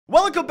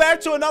Welcome back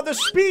to another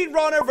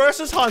Speedrunner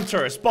versus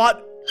Hunters,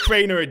 but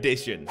Crainer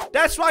edition.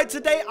 That's right,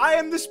 today I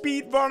am the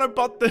speedrunner,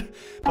 but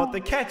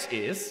the catch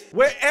is,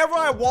 wherever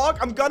I walk,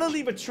 I'm gonna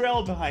leave a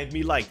trail behind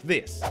me like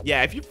this.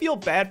 Yeah, if you feel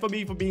bad for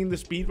me for being the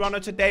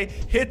speedrunner today,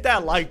 hit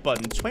that like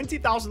button.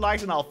 20,000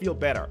 likes and I'll feel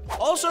better.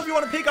 Also, if you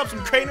want to pick up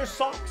some Crainer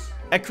socks,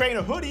 a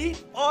Crainer hoodie,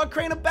 or a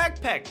Crainer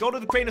backpack, go to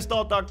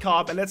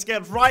theCrainerstore.com and let's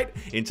get right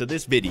into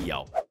this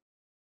video.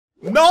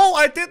 No,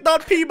 I did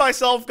not pee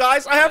myself,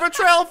 guys. I have a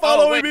trail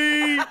following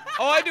me.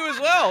 Oh, I do as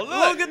well.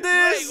 Look at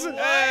this. Wait,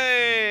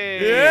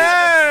 hey.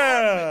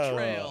 Yeah.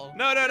 Trail.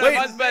 No, Wait,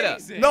 mine's better.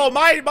 No,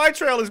 my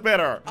trail is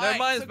better. No,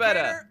 mine's better.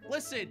 Crainer,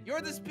 listen,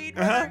 you're the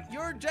speedrunner.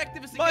 Your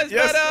objective is to Mine's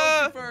get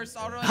better. first.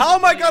 How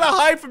am I gonna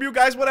hide from you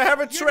guys when I have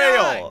a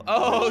trail?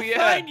 Oh, We'll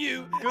yeah. find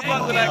you. Good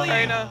luck with that,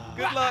 Crainer.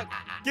 Good luck.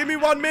 Give me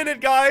 1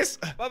 minute, guys.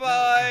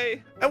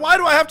 Bye-bye. And why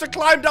do I have to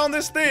climb down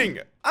this thing?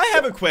 I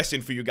have a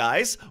question for you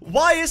guys.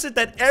 Why is it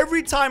that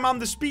every time I'm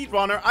the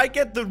speedrunner, I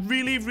get the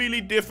really, really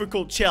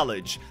difficult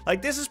challenge?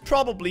 Like, this is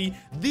probably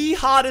the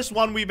hardest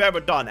one we've ever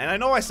done. And I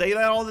know I say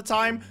that all the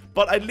time,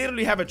 but I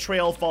literally have a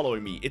trail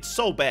following me. It's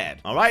so bad.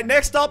 All right,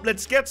 next up,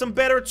 let's get some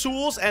better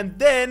tools, and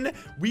then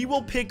we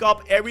will pick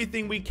up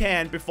everything we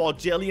can before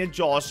Jelly and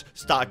Josh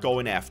start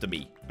going after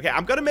me. Okay,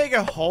 I'm gonna make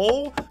a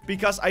hole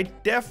because I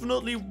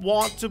definitely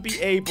want to be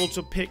able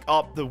to pick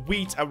up the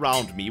wheat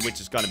around me, which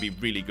is gonna be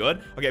really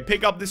good. Okay,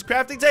 pick up this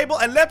crafting table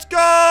and let's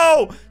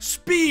go!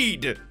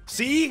 Speed!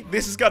 See?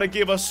 This is gonna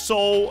give us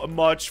so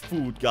much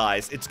food,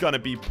 guys. It's gonna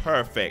be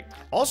perfect.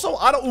 Also,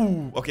 I don't...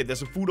 Ooh, okay, there's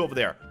some food over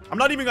there. I'm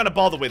not even gonna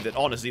bother with it,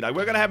 honestly. Like,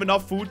 we're gonna have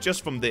enough food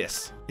just from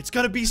this. It's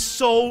gonna be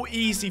so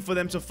easy for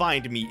them to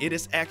find me. It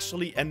is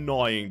actually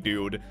annoying,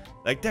 dude.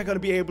 Like, they're gonna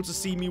be able to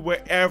see me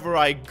wherever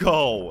I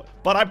go.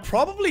 But I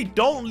probably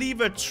don't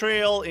leave a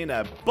trail in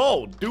a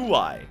boat, do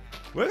I?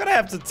 We're gonna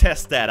have to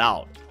test that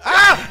out.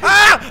 Ah!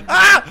 Ah!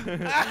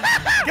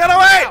 Ah! Get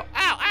away! Ow,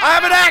 ow, I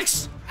have an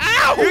axe!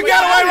 Ow! You get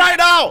away right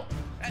now!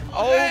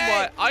 Oh,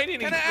 my. I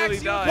didn't even fully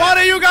die. What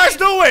are you guys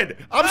doing?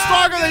 I'm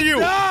stronger than you!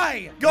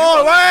 Die!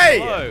 Go away!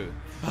 Whoa.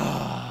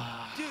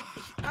 Dude,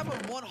 I'm on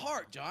one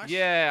heart, Josh.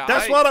 Yeah.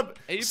 That's what I'm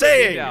you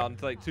saying. put me down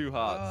to like 2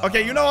 hearts.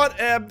 Okay, you know what?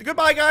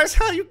 Goodbye, guys.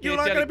 You're Yeah,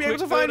 not Jelly, gonna be able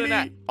to quick find food me.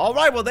 and that. All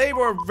right. Well, they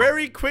were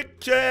very quick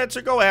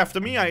to go after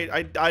me.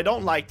 I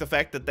don't like the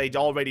fact that they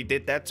already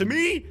did that to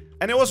me.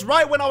 And it was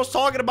right when I was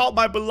talking about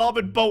my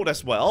beloved boat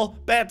as well.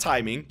 Bad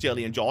timing,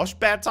 Jelly and Josh.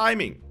 Bad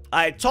timing. All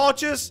right,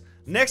 torches.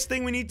 Next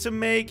thing we need to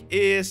make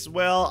is,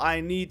 well, I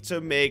need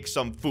to make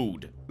some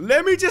food.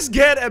 Let me just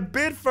get a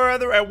bit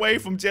further away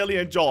from Jelly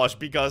and Josh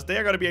because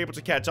they're gonna be able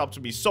to catch up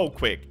to me so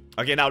quick.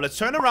 Okay, now let's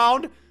turn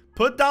around,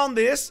 put down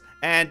this,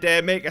 and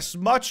make as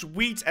much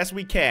wheat as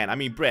we can. I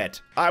mean, bread.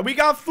 All right, we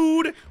got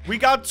food, we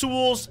got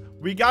tools,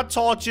 we got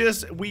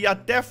torches. We are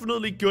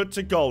definitely good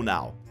to go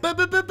now. Boat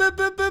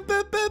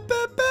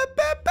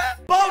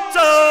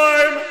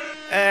time!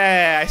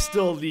 I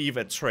still leave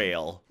a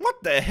trail.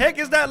 What the heck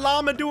is that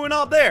llama doing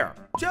out there?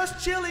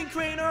 Just chilling,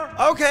 Crainer.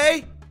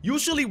 Okay.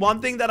 Usually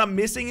one thing that I'm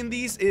missing in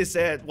these is,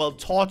 well,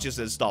 torches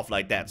and stuff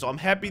like that. So I'm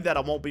happy that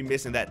I won't be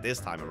missing that this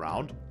time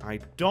around. I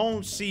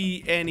don't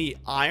see any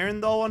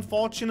iron, though,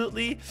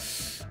 unfortunately.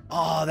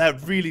 Oh,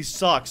 that really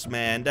sucks,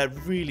 man. That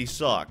really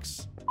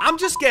sucks. I'm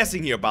just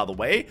guessing here, by the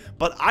way,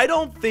 but I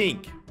don't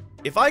think...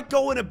 If I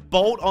go in a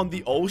boat on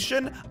the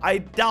ocean, I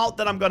doubt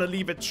that I'm gonna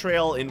leave a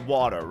trail in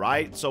water,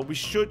 right? So we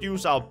should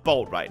use our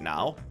boat right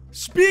now.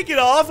 Speaking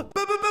of,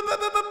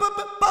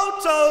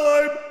 boat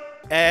time!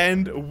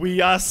 And we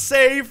are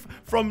safe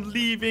from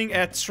leaving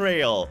a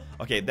trail.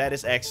 Okay, that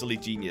is actually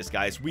genius,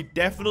 guys. We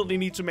definitely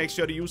need to make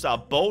sure to use our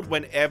boat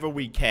whenever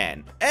we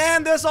can.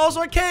 And there's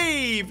also a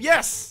cave.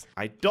 Yes.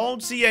 I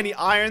don't see any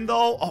iron,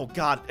 though. Oh,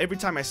 God. Every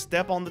time I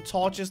step on the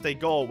torches, they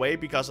go away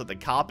because of the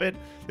carpet.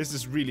 This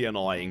is really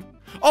annoying.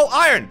 Oh,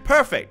 iron.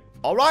 Perfect.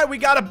 All right, we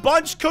got a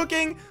bunch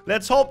cooking.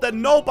 Let's hope that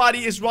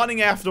nobody is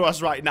running after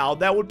us right now.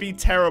 That would be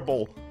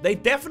terrible. They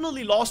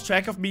definitely lost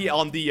track of me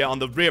on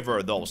the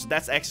river, though, so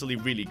that's actually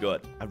really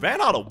good. I ran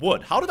out of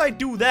wood. How did I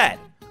do that?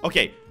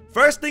 Okay,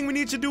 first thing we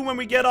need to do when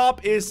we get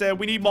up is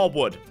we need more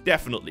wood.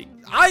 Definitely.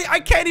 I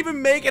can't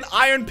even make an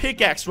iron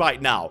pickaxe right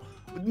now.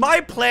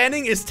 My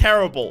planning is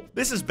terrible.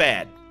 This is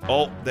bad.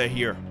 Oh, they're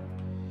here.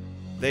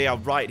 They are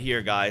right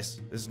here,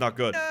 guys. This is not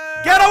good.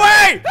 Get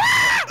away!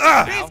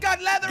 He's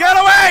got leather. Get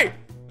away!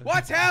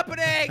 What's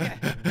happening?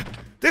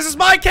 This is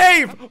my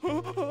cave!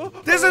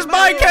 This is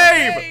my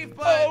cave!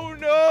 Oh,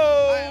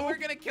 no! We're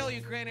gonna kill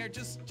you, Crainer.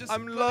 Just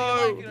I'm whether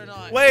low. you like it or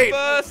not. Wait.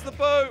 Burst the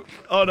boat.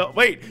 Oh, no.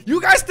 Wait. You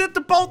guys did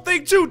the boat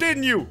thing too,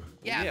 didn't you?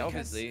 Yeah, Yeah,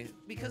 because, obviously.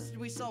 because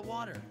we saw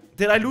water.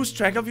 Did I lose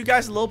track of you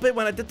guys a little bit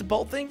when I did the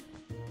boat thing?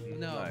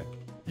 No.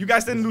 You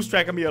guys didn't lose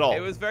track of me at all. It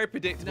was very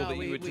predictable No, that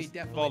you would we just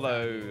definitely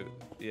follow.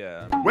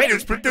 Yeah. Wait,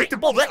 it's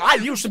predictable that I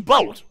use the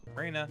boat.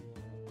 Crainer,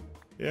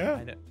 Yeah?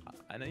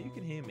 I know you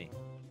can hear me.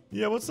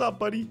 Yeah, what's up,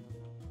 buddy?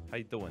 How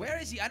you doing? Where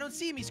is he? I don't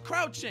see him. He's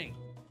crouching.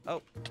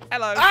 Oh,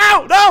 hello.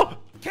 Ow! No!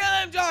 Kill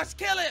him, Josh.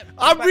 Kill him.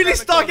 I'm back really around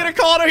the stuck in a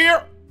corner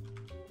here.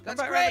 That's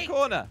Come back around great. the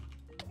corner.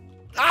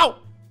 Ow!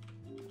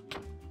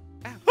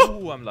 Ow.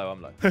 Oh, I'm low.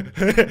 I'm low.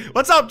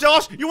 What's up,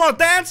 Josh? You want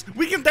to dance?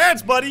 We can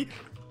dance, buddy.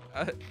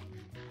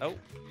 Oh.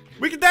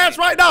 We can dance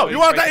right now. You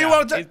want to? You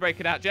want to? He's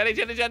breaking out. Jelly.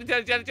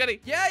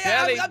 Yeah,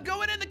 Jelly. I'm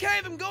going in the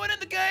cave. I'm going in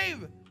the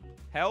cave.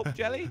 Help,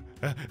 Jelly.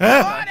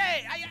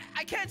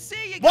 I can't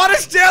see you guys. What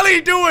is Jelly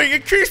doing?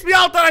 It creeps me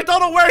out that I don't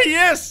know where he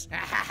is.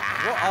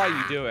 What are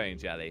you doing,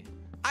 Jelly?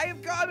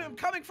 I'm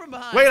coming from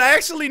behind. Wait, I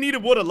actually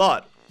needed wood a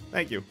lot.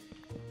 Thank you.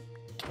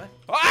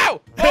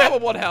 Ow! Oh, I'm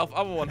on 1 health.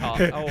 I'm on 1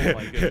 heart. Oh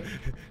my goodness.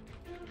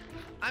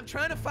 I'm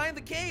trying to find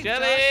the cave.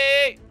 Jelly!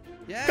 Josh.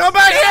 Yes. Come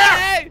back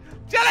here!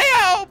 Jelly,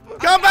 help!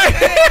 Come back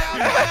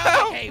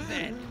here! Cave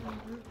then.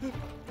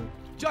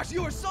 Josh,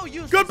 you are so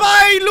useless.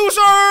 Goodbye,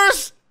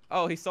 losers!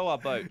 Oh, he stole our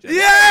boat. Jelly.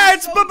 Yeah,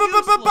 it's so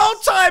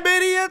boat time,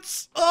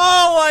 idiots!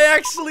 Oh, I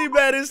actually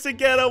managed to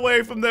get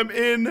away from them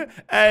in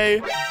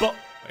a boat.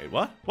 Wait,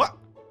 what? What?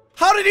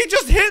 How did he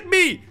just hit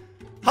me?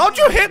 How'd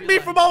you hit me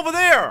from over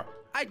there?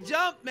 I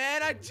jumped,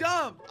 man. I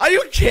jumped. Are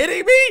you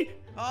kidding me?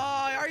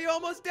 Oh, are you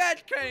almost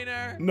dead,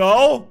 Crainer?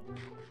 No.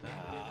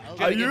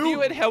 Jelly, Are you? If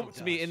you had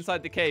helped me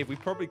inside the cave, we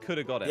probably could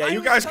have got it. Yeah, you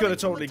was guys coming could have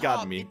from the totally top.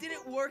 gotten me. It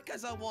didn't work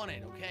as I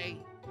wanted, okay?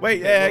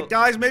 Wait, well-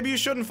 guys, maybe you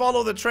shouldn't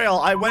follow the trail.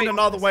 I went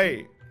another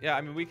way. Yeah,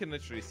 I mean, we can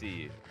literally see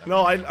you.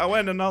 No, I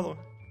went another.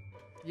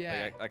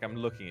 Yeah. Like I'm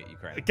looking at you,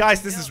 Crainer.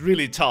 Guys, this is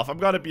really tough. I'm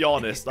gonna be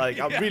honest. Like,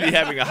 I'm really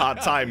having a hard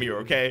time here,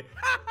 okay?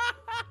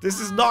 This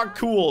is not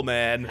cool,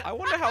 man. I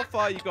wonder how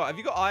far you got. Have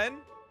you got iron?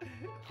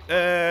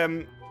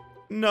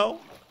 No.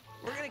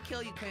 We're gonna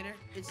kill you, Crainer.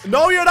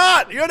 No, you're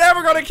not! You're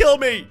never gonna kill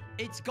me!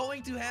 It's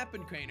going to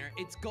happen, Crainer.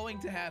 It's going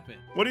to happen.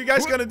 What are you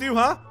guys gonna do,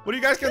 huh? What are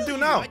you guys gonna do Kill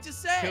now? you, I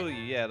just said. Kill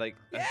you, yeah. Like.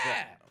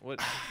 Yeah. What?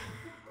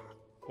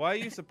 Why are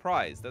you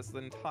surprised? That's the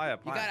entire You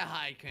plan. gotta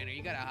hide, Crainer.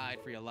 You gotta hide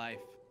for your life.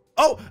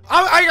 Oh,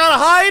 I gotta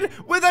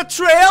hide with a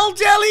trail,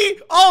 Jelly?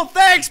 Oh,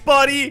 thanks,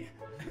 buddy!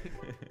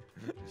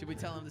 Should we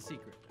tell him the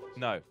secret?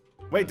 No.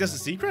 Wait, there's a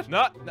secret?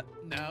 No.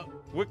 No.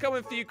 We're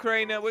coming for you,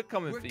 Crainer. We're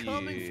coming for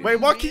coming you. for Wait,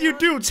 what can you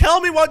do? Tell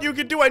me what you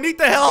can do. I need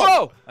the help!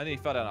 Oh! I nearly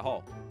fell down a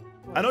hole.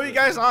 I know you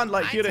guys aren't,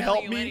 like, here to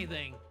help me.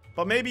 Anything.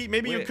 But maybe you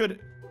Wait. could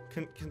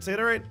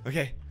consider it.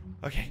 Okay.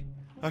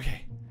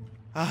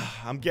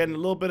 I'm getting a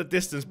little bit of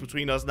distance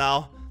between us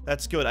now.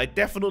 That's good. I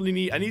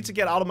need to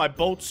get out of my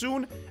boat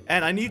soon,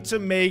 and I need to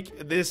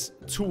make this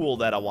tool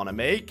that I want to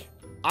make.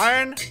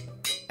 Iron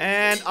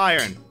and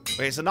iron.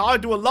 Okay, so now I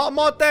do a lot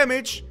more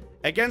damage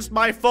against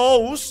my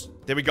foes.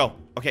 There we go.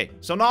 Okay,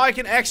 so now I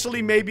can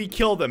actually maybe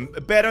kill them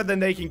better than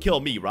they can kill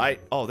me, right?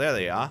 Oh, there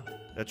they are.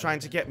 They're trying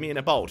to get me in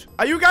a boat.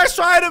 Are you guys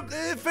trying to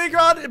figure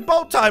out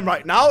boat time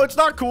right now? It's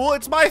not cool.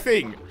 It's my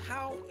thing.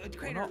 How,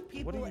 Crainer? What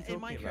People are you in talking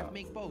Minecraft about?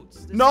 make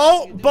boats. This No,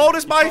 what you do. boat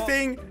is my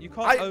thing. You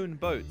can't own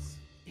boats.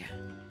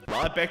 Well,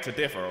 I beg to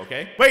differ,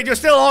 okay? Wait, you're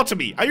still on to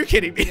me. Are you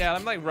kidding me? Yeah,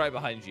 I'm like right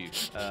behind you.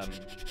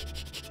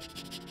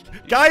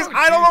 Guys,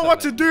 I don't know what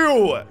to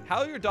do. How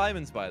are your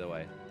diamonds, by the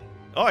way?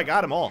 Oh, I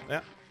got them all.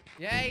 Yeah.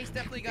 Yeah, he's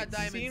definitely got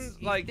diamonds. seems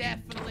He's like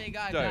definitely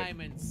got don't.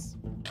 diamonds.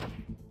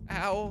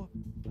 Ow.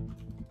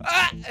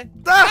 Ah!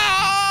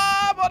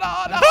 Ah!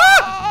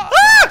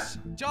 Ah!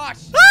 Josh!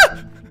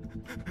 Ah!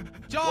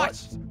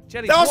 Josh!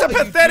 Jelly, That was a what are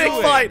you pathetic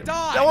doing? fight.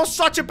 Die. That was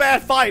such a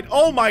bad fight.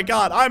 Oh my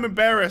god, I'm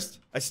embarrassed.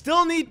 I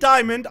still need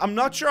diamond. I'm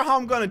not sure how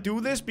I'm gonna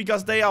do this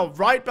because they are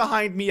right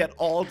behind me at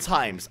all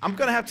times. I'm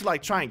gonna have to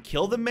like try and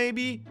kill them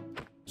maybe.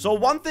 So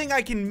one thing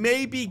I can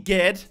maybe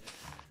get,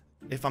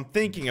 if I'm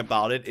thinking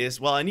about it, is,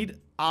 well, I need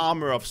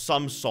armor of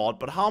some sort,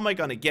 but how am I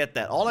gonna get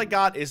that? All I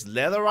got is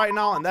leather right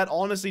now, and that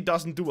honestly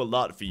doesn't do a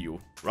lot for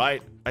you,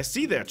 right? I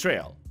see their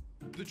trail.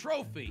 The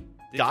trophy.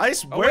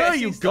 Guys, Oh, where wait, I are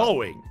see you stuff.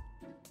 going?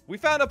 We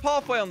found a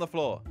pathway on the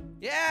floor.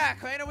 Yeah,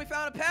 Crainer, we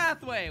found a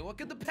pathway. What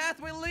could the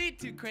pathway lead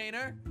to,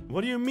 Crainer?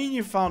 What do you mean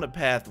you found a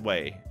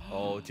pathway?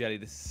 Oh, Jelly,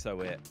 this is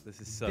so it.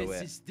 This is so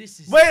it. This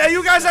is. Wait, are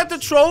you guys at the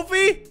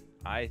trophy?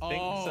 I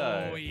think Oh,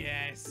 so.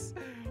 yes.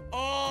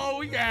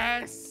 Oh,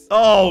 yes.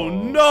 Oh,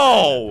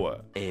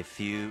 no. A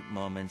few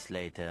moments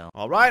later.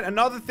 All right,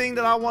 another thing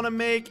that I want to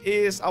make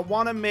is I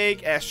want to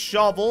make a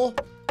shovel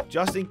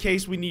just in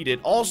case we need it.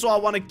 Also, I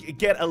want to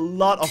get a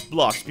lot of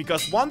blocks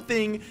because one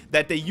thing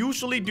that they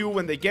usually do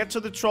when they get to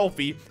the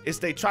trophy is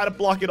they try to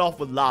block it off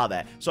with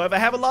lava. So if I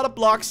have a lot of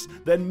blocks,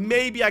 then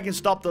maybe I can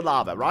stop the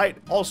lava, right?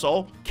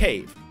 Also,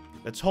 cave.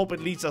 Let's hope it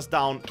leads us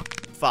down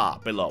far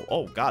below.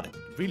 Oh, God, it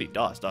really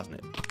does, doesn't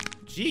it?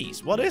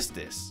 Jeez, what is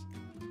this?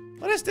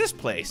 What is this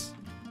place?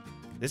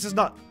 This is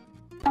not...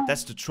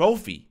 That's the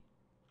trophy.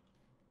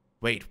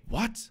 Wait,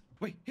 what?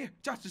 Wait, here,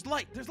 Josh, there's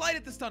light. There's light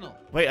at this tunnel.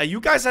 Wait, are you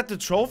guys at the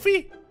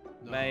trophy?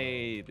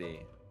 Maybe.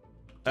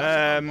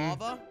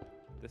 Lava?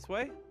 This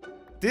way?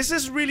 This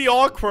is really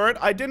awkward.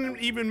 I didn't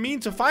even mean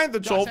to find the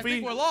Josh, I trophy.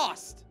 think we're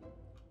lost.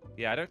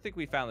 Yeah, I don't think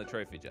we found the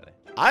trophy, Jelly.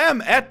 I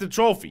am at the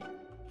trophy.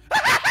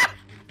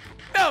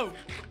 No.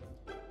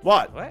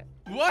 What? What?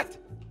 What?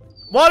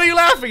 What are you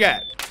laughing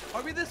at?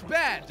 Are we this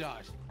bad,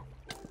 Josh?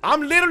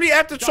 I'm literally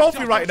at the Josh,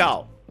 trophy right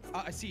now.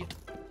 I see it.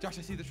 Josh,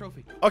 I see the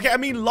trophy. Okay, I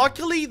mean,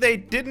 luckily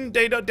they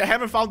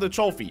haven't found the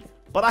trophy.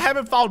 But I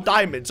haven't found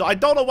diamonds, so I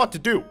don't know what to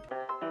do.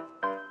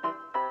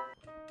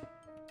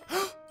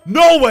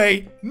 No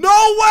way!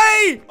 No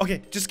way!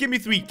 Okay, just give me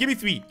 3. Give me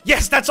 3.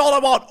 Yes, that's all I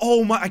want.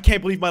 Oh my, I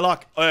can't believe my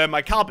luck.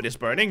 My carpet is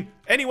burning.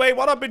 Anyway,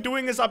 what I've been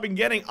doing is I've been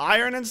getting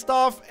iron and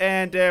stuff.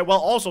 And, well,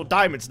 also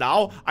diamonds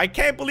now. I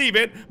can't believe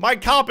it. My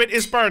carpet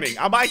is burning.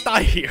 I might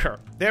die here.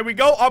 There we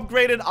go.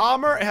 Upgraded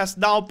armor has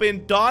now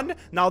been done.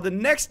 Now, the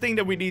next thing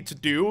that we need to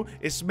do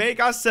is make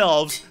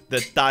ourselves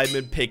the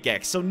diamond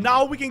pickaxe. So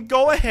now we can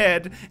go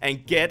ahead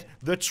and get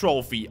the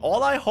trophy.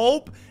 All I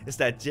hope is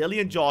that Jelly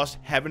and Josh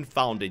haven't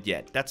found it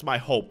yet. That's my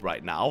hope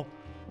right now.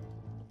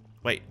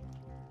 Wait.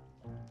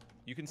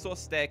 You can sort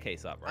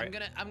staircase up, right?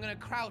 I'm gonna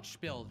crouch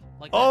build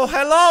like Oh, this.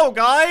 hello,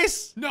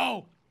 guys.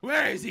 No!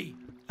 Where is he?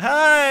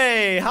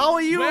 Hey, how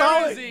are you?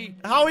 Where is he?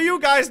 How are you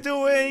guys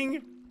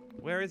doing?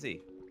 Where is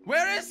he?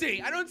 Where is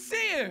he? I don't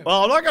see him!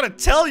 Well, I'm not gonna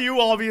tell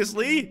you,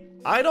 obviously.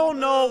 I don't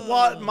know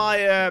what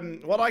my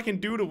what I can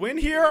do to win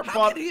here, How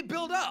but can he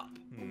build up?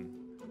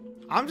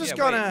 I'm just Yeah,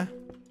 gonna.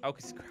 Oh,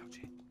 he's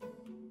crouching.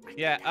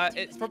 Yeah,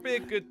 it's probably a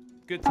good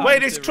time.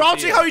 Wait, it's to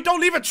crouching reveal. how you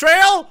don't leave a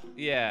trail?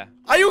 Yeah.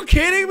 Are you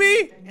kidding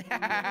me?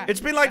 It's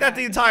been like that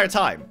the entire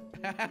time.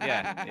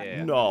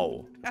 Yeah.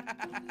 No.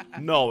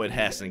 No, it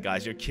hasn't,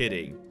 guys. You're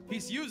kidding.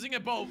 He's using a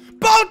boat.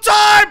 Boat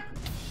time!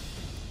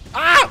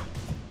 Ah!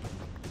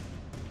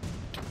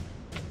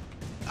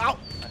 Ow!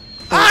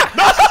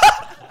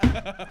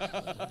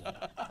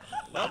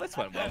 Well, this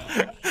went well.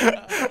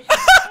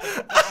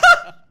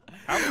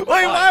 Wait,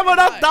 why am I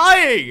not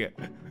dying?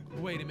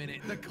 Wait a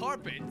minute. The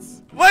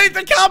carpets. Wait,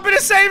 the carpet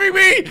is saving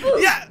me!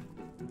 Yeah!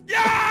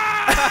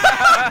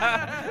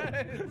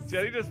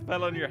 Jelly just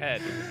fell on your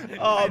head.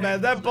 Oh,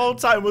 man, that boat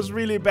time was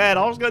really bad.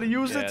 I was gonna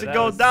use it to that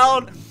go was-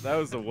 down. That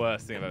was the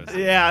worst thing I've ever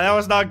seen. Yeah, that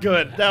was not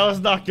good. That was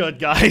not good,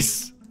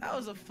 guys. That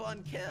was a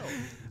fun kill.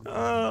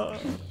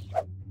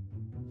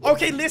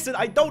 Okay, listen,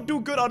 I don't do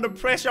good under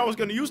pressure. I was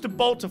gonna use the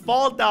boat to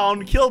fall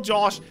down, kill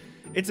Josh.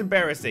 It's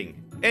embarrassing.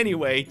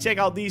 Anyway, check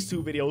out these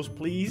 2 videos,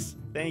 please.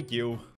 Thank you.